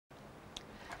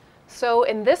So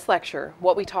in this lecture,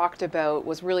 what we talked about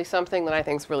was really something that I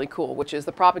think is really cool, which is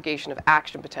the propagation of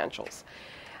action potentials.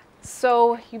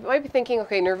 So you might be thinking,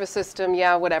 okay, nervous system,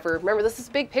 yeah, whatever. Remember, this is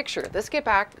big picture. This gets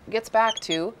back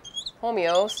to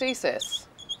homeostasis,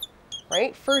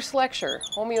 right? First lecture,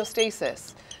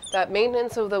 homeostasis, that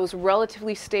maintenance of those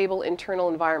relatively stable internal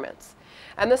environments.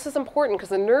 And this is important because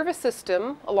the nervous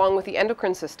system, along with the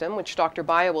endocrine system, which Dr.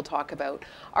 Baya will talk about,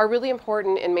 are really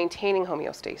important in maintaining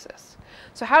homeostasis.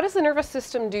 So how does the nervous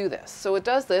system do this? So it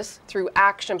does this through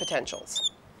action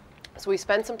potentials. So we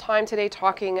spent some time today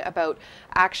talking about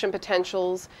action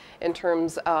potentials in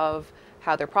terms of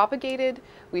how they're propagated.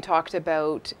 We talked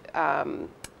about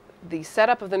the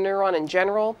setup of the neuron in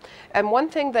general. And one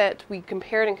thing that we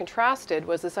compared and contrasted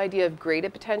was this idea of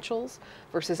graded potentials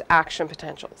versus action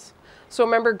potentials. So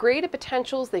remember, graded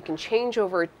potentials, they can change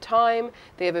over time.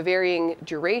 They have a varying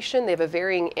duration. They have a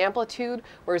varying amplitude,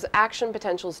 whereas action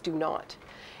potentials do not.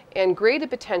 And graded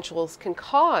potentials can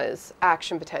cause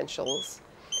action potentials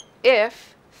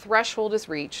if threshold is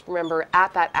reached, remember,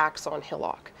 at that axon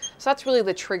hillock. So that's really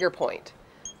the trigger point.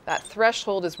 That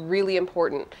threshold is really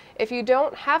important. If you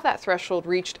don't have that threshold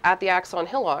reached at the axon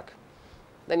hillock,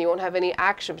 then you won't have any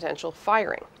action potential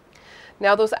firing.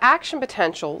 Now, those action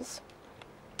potentials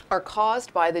are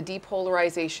caused by the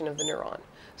depolarization of the neuron.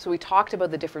 So we talked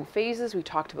about the different phases. We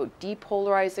talked about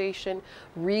depolarization,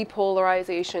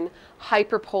 repolarization,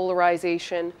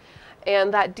 hyperpolarization.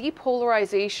 And that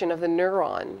depolarization of the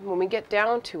neuron, when we get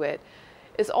down to it,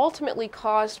 is ultimately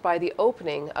caused by the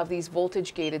opening of these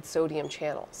voltage-gated sodium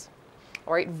channels.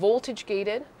 All right,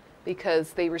 voltage-gated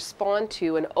because they respond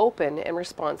to and open in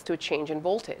response to a change in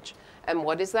voltage. And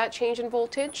what is that change in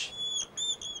voltage?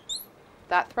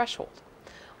 That threshold.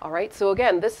 All right, so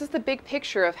again, this is the big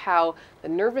picture of how the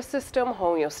nervous system,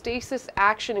 homeostasis,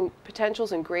 action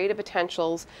potentials, and graded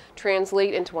potentials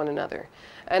translate into one another.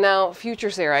 And now, future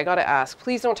Sarah, I gotta ask,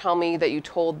 please don't tell me that you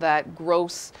told that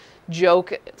gross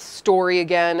joke story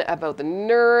again about the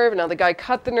nerve. Now the guy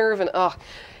cut the nerve and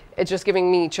it's just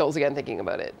giving me chills again thinking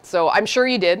about it. So I'm sure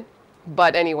you did,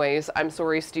 but anyways, I'm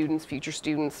sorry students, future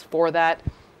students, for that.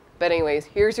 But anyways,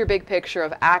 here's your big picture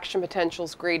of action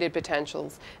potentials, graded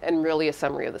potentials, and really a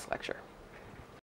summary of this lecture.